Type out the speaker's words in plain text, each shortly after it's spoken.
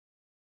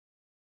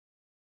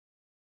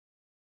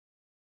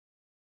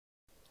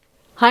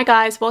Hi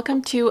guys,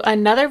 welcome to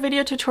another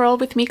video tutorial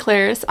with me,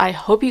 Claire's. I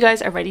hope you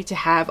guys are ready to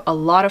have a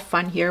lot of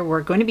fun here.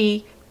 We're going to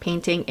be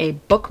painting a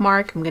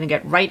bookmark. I'm going to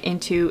get right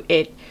into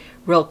it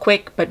real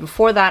quick. But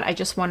before that, I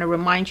just want to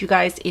remind you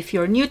guys, if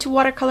you're new to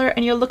watercolor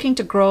and you're looking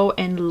to grow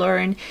and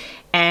learn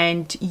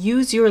and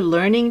use your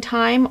learning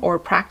time or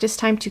practice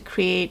time to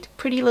create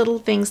pretty little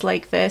things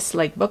like this,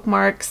 like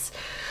bookmarks,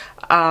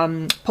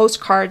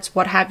 postcards,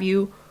 what have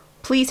you,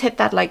 please hit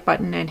that like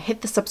button and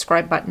hit the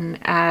subscribe button,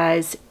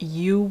 as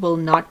you will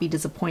not be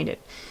disappointed.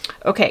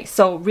 Okay,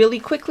 so really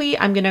quickly,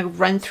 I'm going to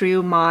run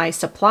through my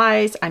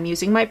supplies. I'm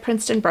using my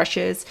Princeton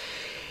brushes.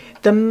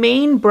 The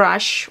main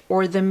brush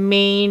or the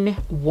main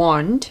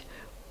wand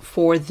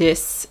for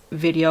this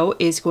video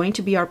is going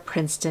to be our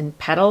Princeton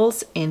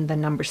Petals in the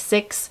number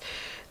 6.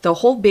 The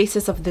whole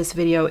basis of this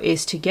video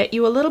is to get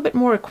you a little bit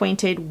more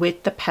acquainted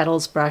with the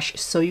Petals brush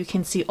so you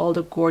can see all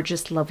the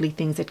gorgeous, lovely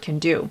things it can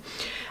do.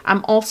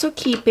 I'm also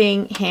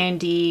keeping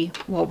handy,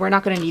 well, we're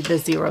not going to need the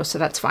 0, so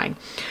that's fine.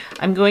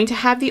 I'm going to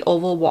have the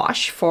oval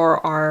wash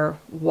for our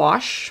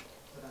wash.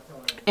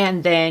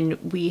 And then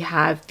we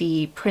have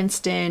the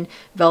Princeton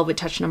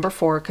Velvetouch number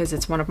 4 because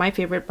it's one of my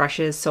favorite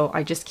brushes, so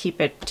I just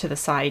keep it to the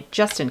side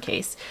just in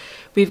case.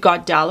 We've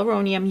got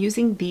Daler-Rowney. I'm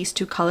using these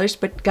 2 colors,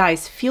 but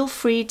guys, feel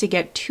free to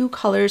get 2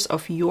 colors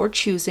of your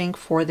choosing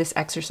for this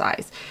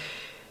exercise.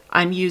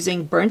 I'm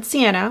using burnt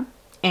sienna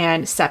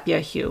and sepia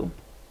hue.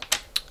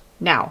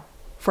 Now,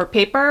 for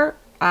paper,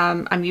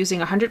 I'm using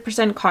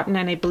 100% cotton,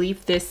 and I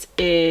believe this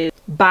is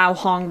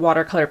Baohong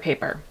watercolor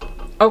paper.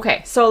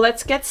 Okay, so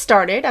let's get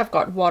started. I've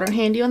got water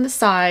handy on the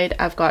side.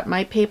 I've got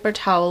my paper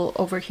towel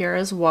over here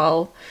as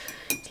well.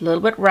 It's a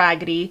little bit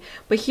raggedy,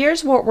 but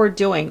here's what we're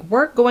doing.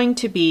 We're going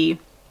to be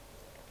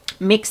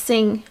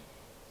mixing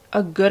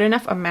a good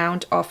enough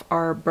amount of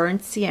our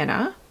burnt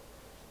sienna,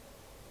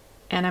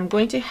 and I'm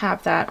going to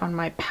have that on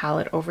my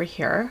palette over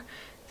here.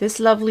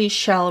 This lovely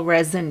shell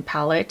resin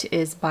palette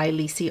is by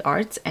Lisi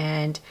Arts,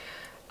 and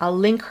I'll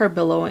link her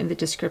below in the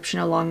description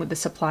along with the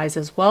supplies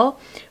as well.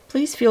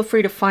 Please feel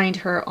free to find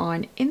her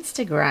on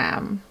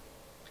Instagram.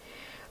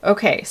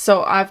 Okay,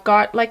 so I've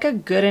got like a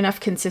good enough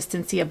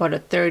consistency, about a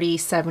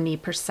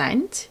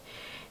 30-70%.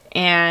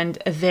 And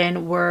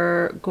then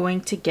we're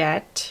going to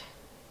get,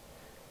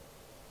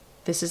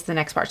 this is the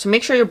next part. So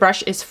make sure your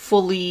brush is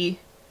fully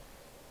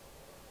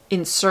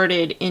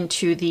inserted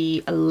into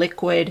the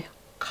liquid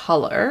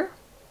color.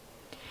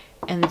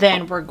 And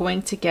then we're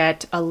going to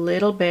get a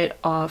little bit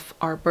of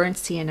our burnt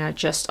sienna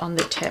just on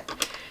the tip.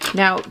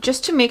 Now,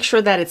 just to make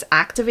sure that it's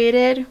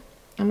activated,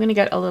 I'm going to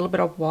get a little bit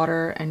of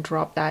water and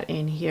drop that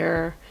in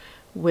here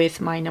with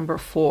my number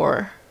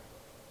 4.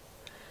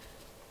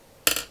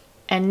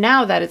 And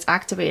now that it's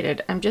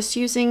activated, I'm just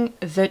using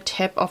the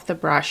tip of the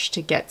brush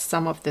to get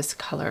some of this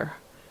color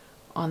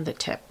on the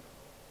tip.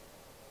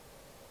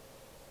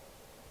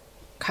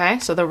 Okay,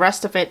 so the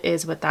rest of it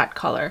is with that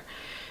color.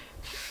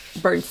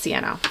 Burnt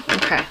sienna.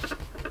 Okay,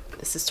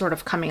 this is sort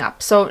of coming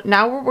up. So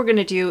now what we're going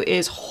to do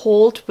is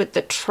hold with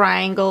the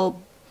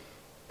triangle,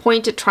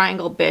 pointed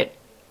triangle bit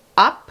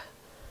up,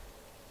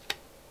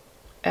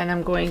 and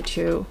I'm going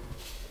to,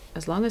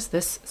 as long as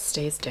this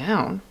stays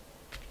down,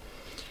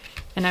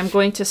 and I'm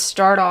going to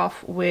start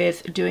off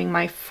with doing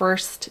my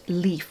first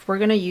leaf. We're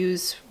going to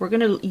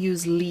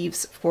use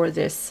leaves for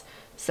this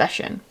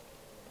session.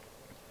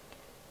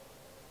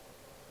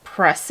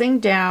 Pressing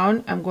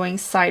down, I'm going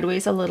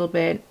sideways a little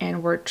bit,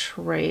 and we're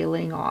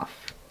trailing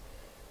off.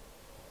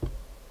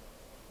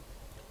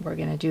 We're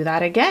going to do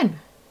that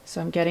again.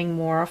 So I'm getting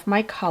more of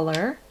my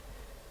color,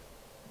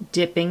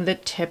 dipping the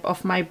tip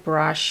of my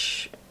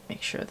brush,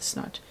 make sure it's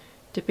not,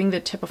 dipping the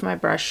tip of my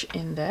brush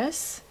in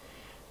this,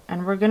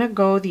 and we're going to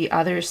go the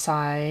other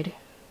side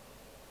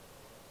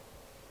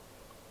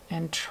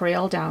and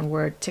trail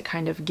downward to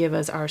kind of give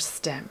us our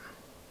stem.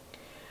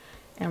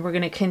 And we're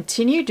going to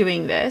continue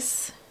doing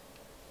this.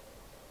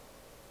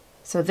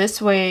 So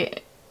this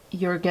way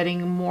you're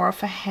getting more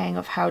of a hang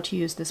of how to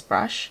use this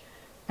brush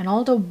and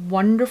all the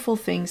wonderful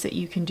things that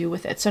you can do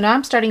with it. So now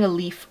I'm starting a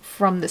leaf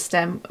from the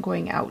stem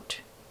going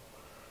out.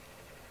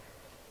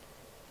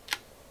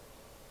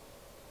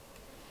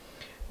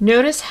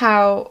 Notice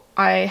how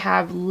I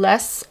have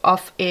less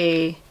of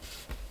a,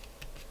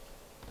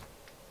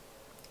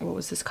 what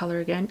was this color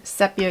again?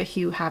 Sepia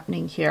hue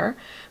happening here,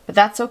 but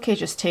that's okay.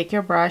 Just take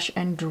your brush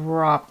and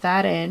drop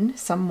that in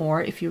some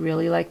more if you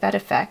really like that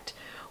effect.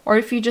 Or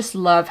if you just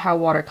love how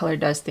watercolor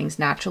does things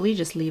naturally,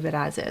 just leave it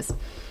as is.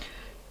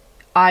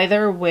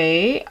 Either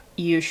way,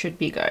 you should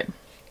be good.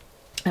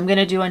 I'm going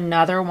to do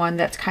another one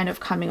that's kind of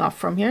coming off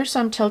from here.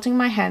 So I'm tilting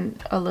my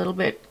hand a little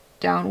bit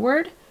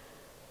downward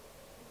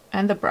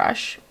and the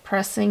brush,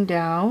 pressing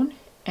down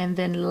and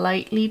then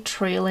lightly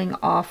trailing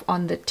off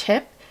on the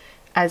tip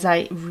as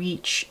I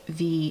reach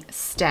the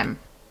stem.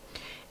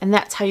 And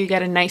that's how you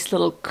get a nice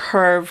little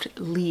curved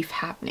leaf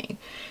happening.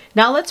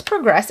 Now let's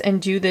progress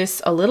and do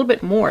this a little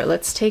bit more.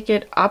 Let's take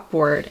it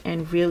upward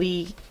and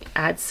really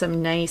add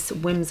some nice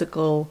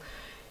whimsicalness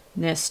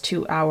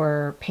to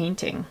our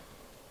painting.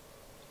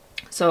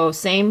 So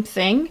same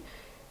thing,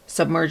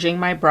 submerging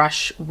my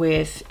brush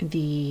with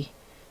the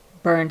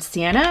burnt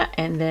sienna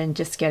and then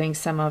just getting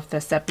some of the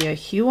sepia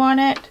hue on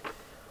it,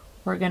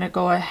 we're gonna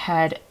go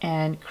ahead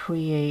and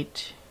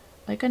create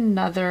like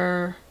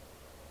another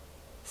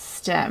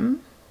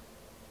stem.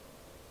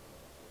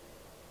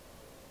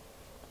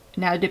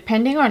 Now,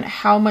 depending on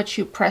how much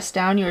you press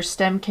down, your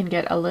stem can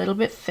get a little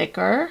bit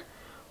thicker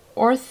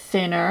or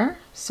thinner.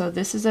 So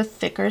this is a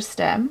thicker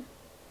stem.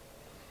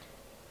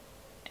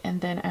 And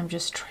then I'm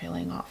just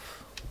trailing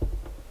off.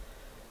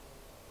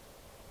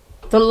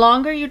 The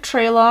longer you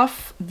trail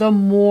off, the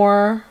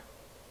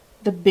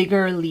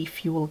bigger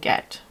leaf you will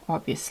get,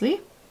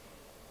 obviously.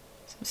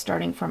 So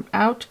starting from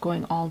out,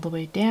 going all the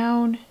way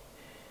down.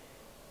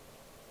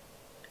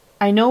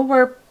 I know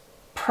we're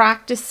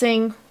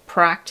practicing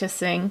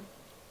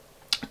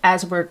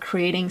as we're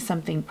creating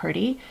something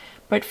pretty,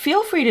 but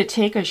feel free to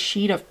take a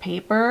sheet of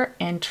paper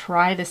and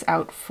try this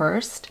out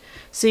first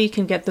so you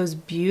can get those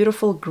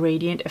beautiful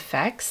gradient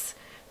effects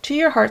to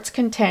your heart's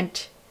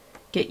content.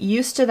 Get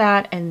used to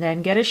that and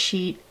then get a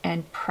sheet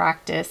and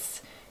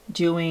practice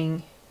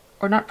doing,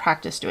 or not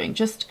practice doing,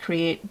 just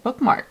create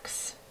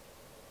bookmarks.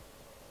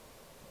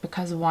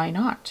 Because why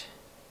not?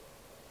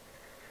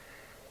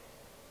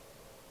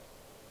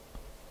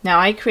 Now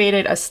I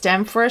created a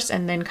stem first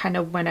and then kind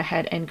of went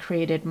ahead and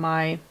created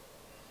my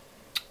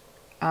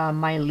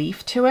my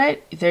leaf to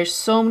it. There's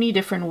so many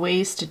different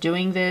ways to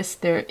doing this.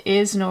 There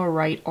is no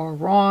right or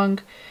wrong.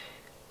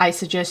 I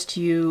suggest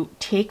you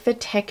take the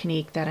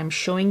technique that I'm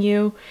showing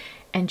you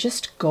and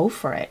just go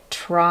for it.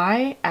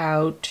 Try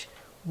out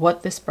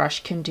what this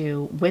brush can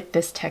do with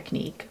this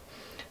technique,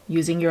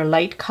 using your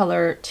light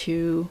color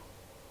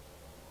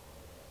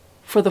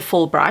for the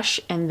full brush,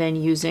 and then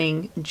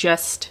using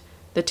just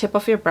the tip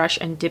of your brush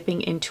and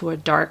dipping into a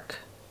dark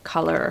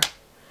color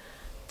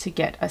to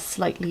get a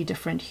slightly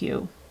different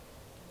hue.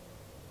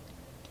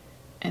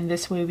 And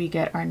this way we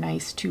get our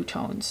nice two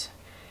tones.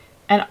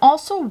 And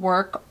also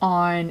work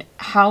on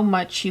how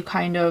much you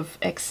kind of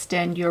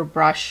extend your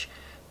brush,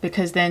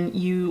 because then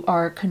you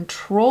are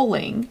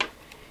controlling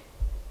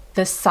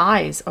the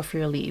size of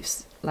your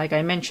leaves. Like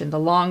I mentioned, the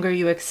longer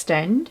you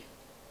extend,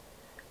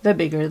 the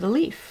bigger the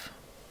leaf.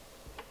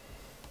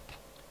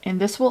 And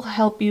this will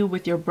help you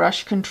with your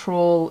brush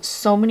control.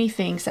 So many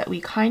things that we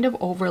kind of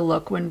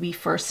overlook when we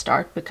first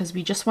start because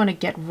we just want to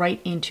get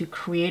right into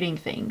creating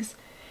things.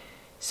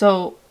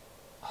 So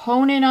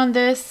hone in on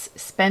this,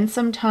 spend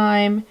some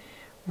time.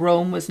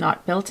 Rome was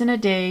not built in a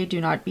day.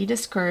 Do not be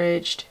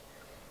discouraged,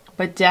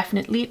 but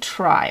definitely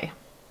try.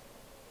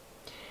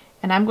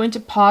 And I'm going to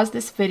pause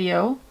this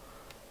video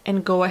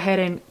and go ahead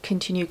and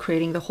continue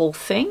creating the whole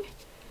thing.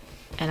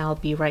 And I'll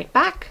be right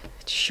back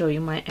to show you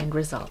my end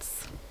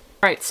results.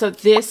 All right, so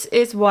this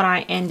is what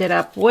I ended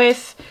up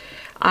with.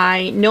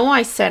 I know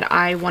I said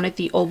I wanted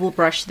the oval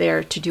brush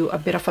there to do a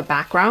bit of a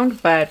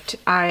background, but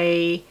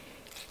I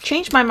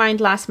changed my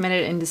mind last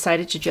minute and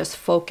decided to just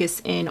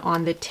focus in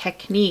on the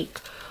technique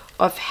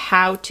of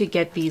how to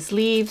get these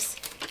leaves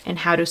and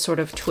how to sort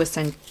of twist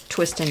and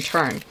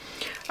turn.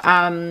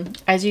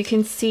 As you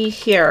can see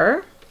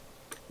here,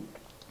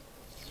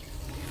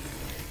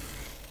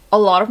 a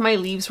lot of my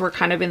leaves were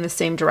kind of in the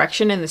same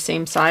direction and the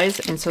same size,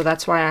 and so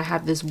that's why I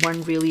have this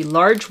one really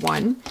large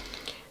one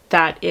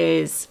that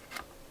is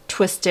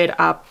twisted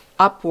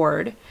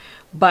upward.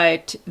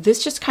 But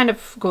this just kind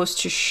of goes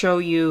to show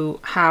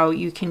you how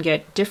you can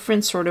get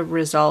different sort of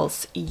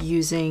results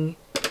using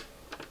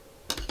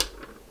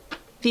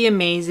the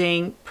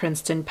amazing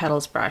Princeton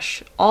Petals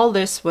brush. All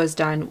this was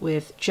done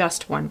with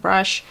just one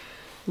brush.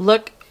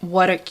 Look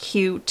what a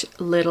cute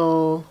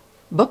little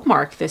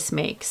bookmark this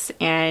makes.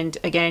 And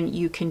again,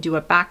 you can do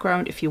a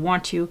background if you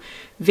want to,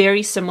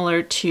 very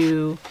similar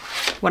to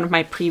one of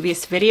my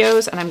previous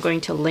videos, and I'm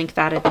going to link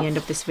that at the end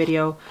of this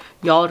video.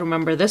 Y'all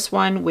remember this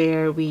one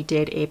where we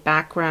did a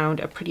background,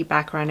 a pretty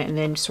background, and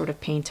then sort of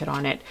painted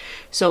on it.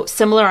 So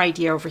similar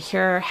idea over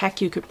here.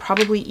 Heck, you could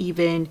probably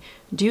even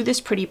do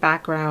this pretty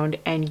background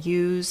and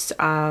use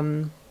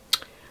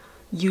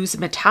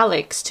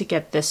metallics to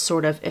get this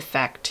sort of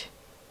effect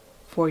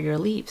for your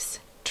leaves.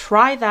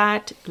 Try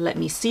that. Let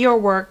me see your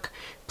work.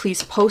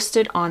 Please post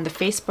it on the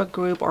Facebook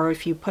group, or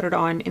if you put it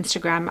on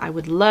Instagram, I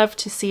would love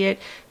to see it.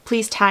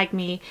 Please tag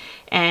me.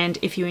 And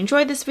if you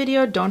enjoyed this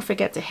video, don't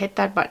forget to hit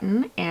that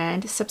button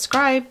and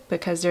subscribe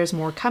because there's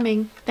more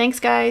coming. Thanks,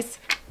 guys.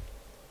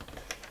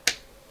 Don't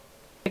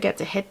forget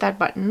to hit that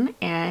button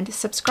and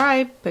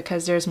subscribe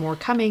because there's more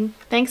coming.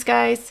 Thanks,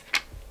 guys.